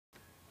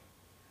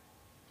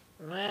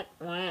Quack,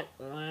 quack,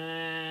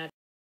 quack.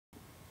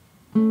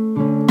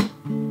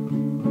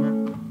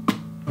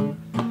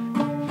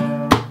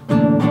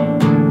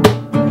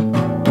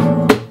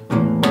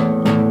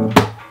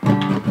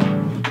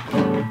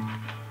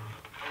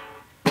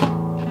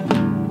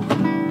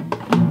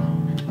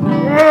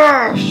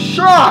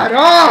 Shut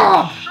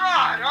up!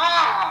 Shut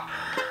up!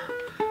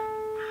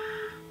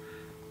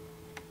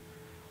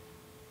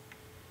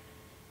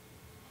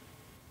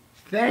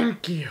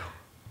 Thank you.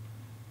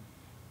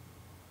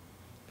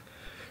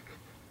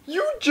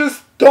 You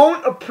just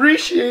don't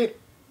appreciate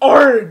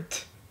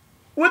art.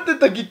 What did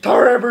the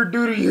guitar ever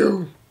do to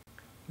you?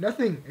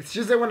 Nothing. It's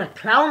just that when a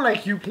clown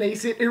like you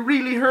plays it, it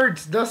really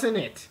hurts, doesn't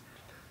it?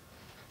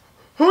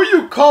 Who are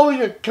you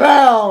calling a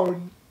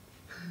clown?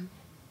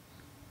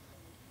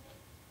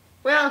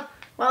 Well,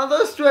 while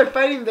those two are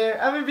fighting there,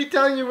 I'm gonna be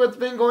telling you what's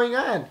been going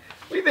on.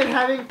 We've been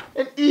having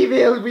an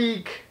evil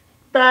week.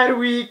 Bad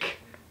week.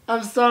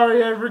 I'm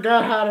sorry, I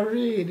forgot how to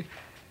read.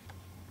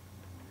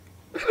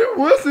 It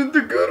wasn't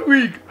a good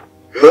week.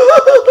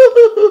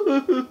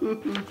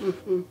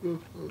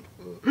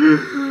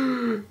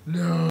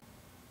 No.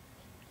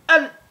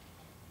 And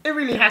it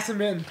really hasn't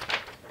been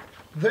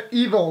the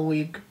evil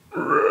week.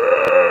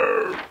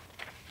 I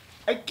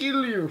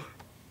kill you.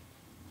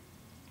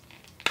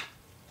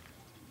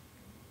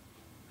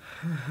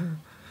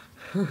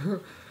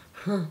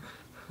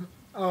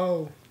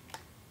 Oh.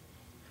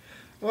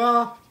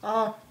 Well,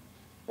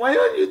 why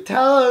don't you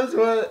tell us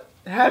what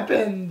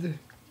happened?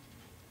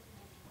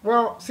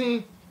 Well,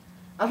 see,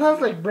 I thought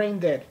it was like brain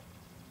dead.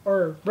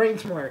 Or brain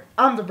smart.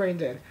 I'm the brain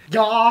dead.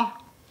 Yeah.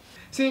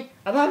 See,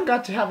 Adan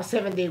got to have a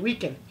 7-day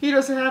weekend. He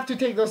doesn't have to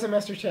take those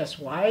semester tests.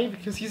 Why?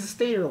 Because he's a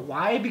stater.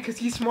 Why? Because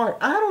he's smart.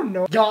 I don't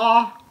know.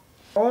 Yeah.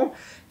 Oh,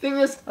 thing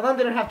is, Adan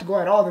didn't have to go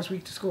at all this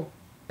week to school.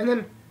 And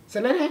then,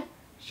 Celene,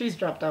 she's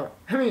dropped out.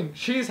 I mean,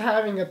 she's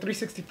having a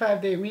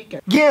 365-day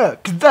weekend. Yeah,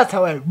 because that's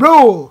how I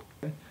roll.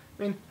 I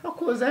mean, how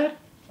cool is that?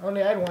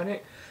 Only I'd want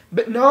it.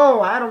 But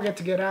no, I don't get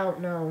to get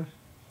out, no.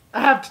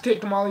 I have to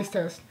take the Molly's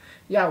test.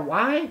 Yeah,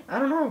 why? I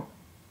don't know.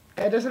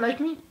 It doesn't like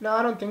me? No,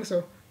 I don't think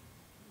so.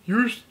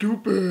 You're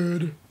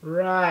stupid.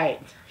 Right.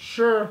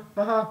 Sure.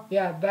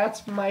 Yeah,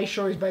 that's my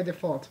choice by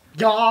default.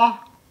 Yeah.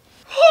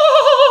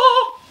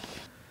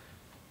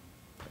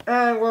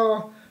 And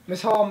well,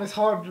 Miss Hall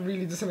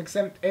really doesn't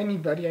exempt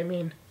anybody. I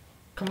mean,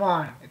 come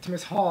on, it's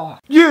Miss Hall.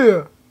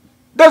 Yeah,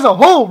 that's a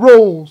whole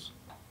rolls.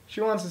 She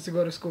wants us to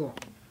go to school.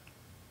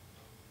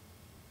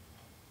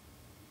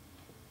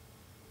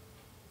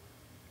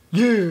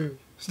 Yeah,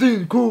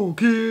 staying cool,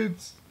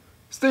 kids.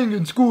 Staying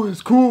in school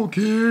is cool,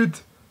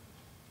 kids.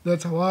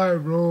 That's how I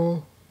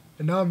roll.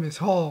 And I'm Miss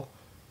Hall,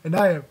 and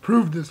I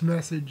approve this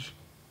message.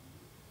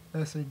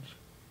 Oui,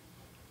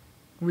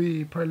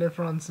 parlez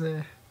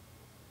français.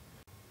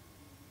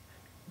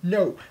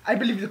 No, I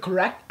believe the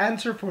correct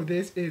answer for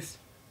this is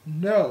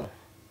no.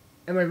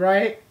 Am I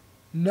right?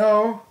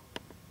 No.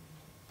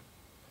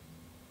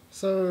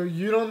 So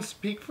you don't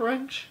speak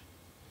French?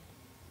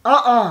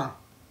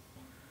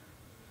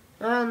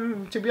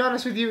 To be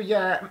honest with you,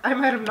 yeah, I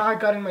might have not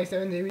gotten my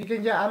 7-day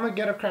weekend. Yeah, I'm gonna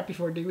get a crappy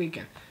 4-day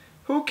weekend.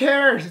 Who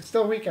cares? It's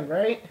still weekend,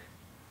 right?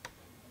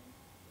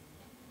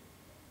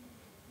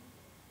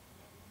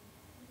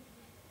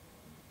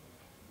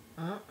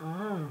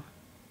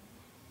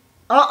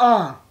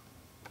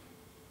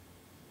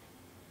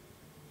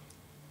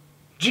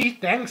 Gee,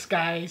 thanks,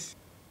 guys.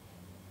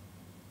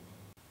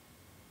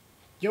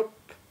 Yup.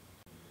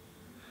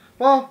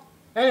 Well,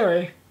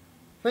 anyway,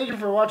 thank you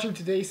for watching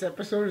today's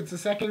episode. It's the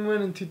second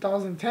one in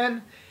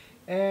 2010,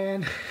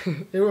 and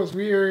it was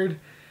weird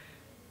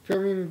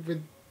filming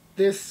with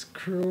this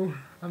crew.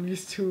 I'm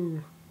used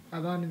to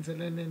Adan and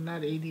Celene,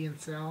 not AD and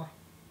Cel.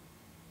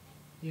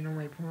 You know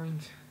my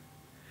point.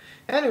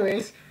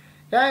 Anyways,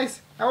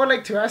 guys, I would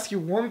like to ask you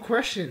one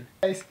question.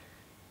 Guys,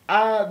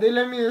 they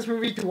lent me this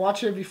movie to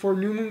watch it before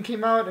New Moon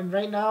came out, and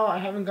right now I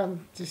haven't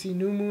gotten to see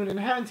New Moon, and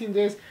I haven't seen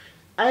this.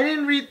 I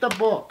didn't read the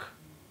book,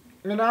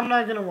 and I'm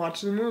not gonna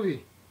watch the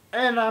movie,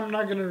 and I'm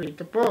not gonna read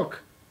the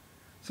book.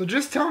 So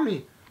just tell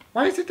me,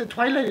 why is it that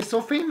Twilight is so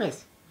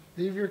famous?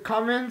 Leave your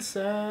comments,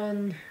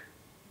 and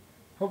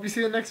hope you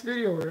see the next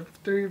video,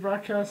 F3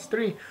 Broadcast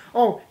 3.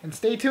 Oh, and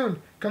stay tuned.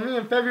 Coming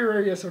in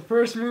February is our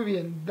first movie,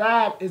 and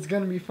that is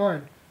gonna be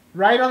fun.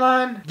 Right,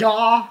 Adan?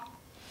 Yeah.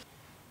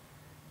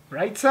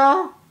 Right,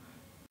 Sal?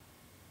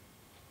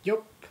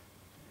 Yup.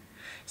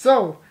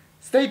 So,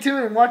 stay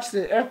tuned and watch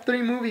the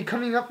F3 movie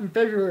coming up in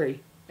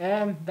February.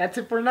 And that's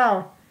it for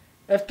now.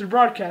 F3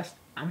 Broadcast.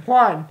 I'm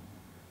Juan.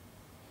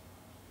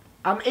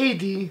 I'm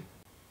AD.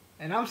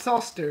 And I'm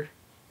Salster.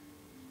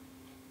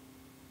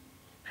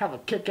 Have a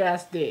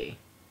kick-ass day.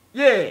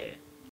 Yeah!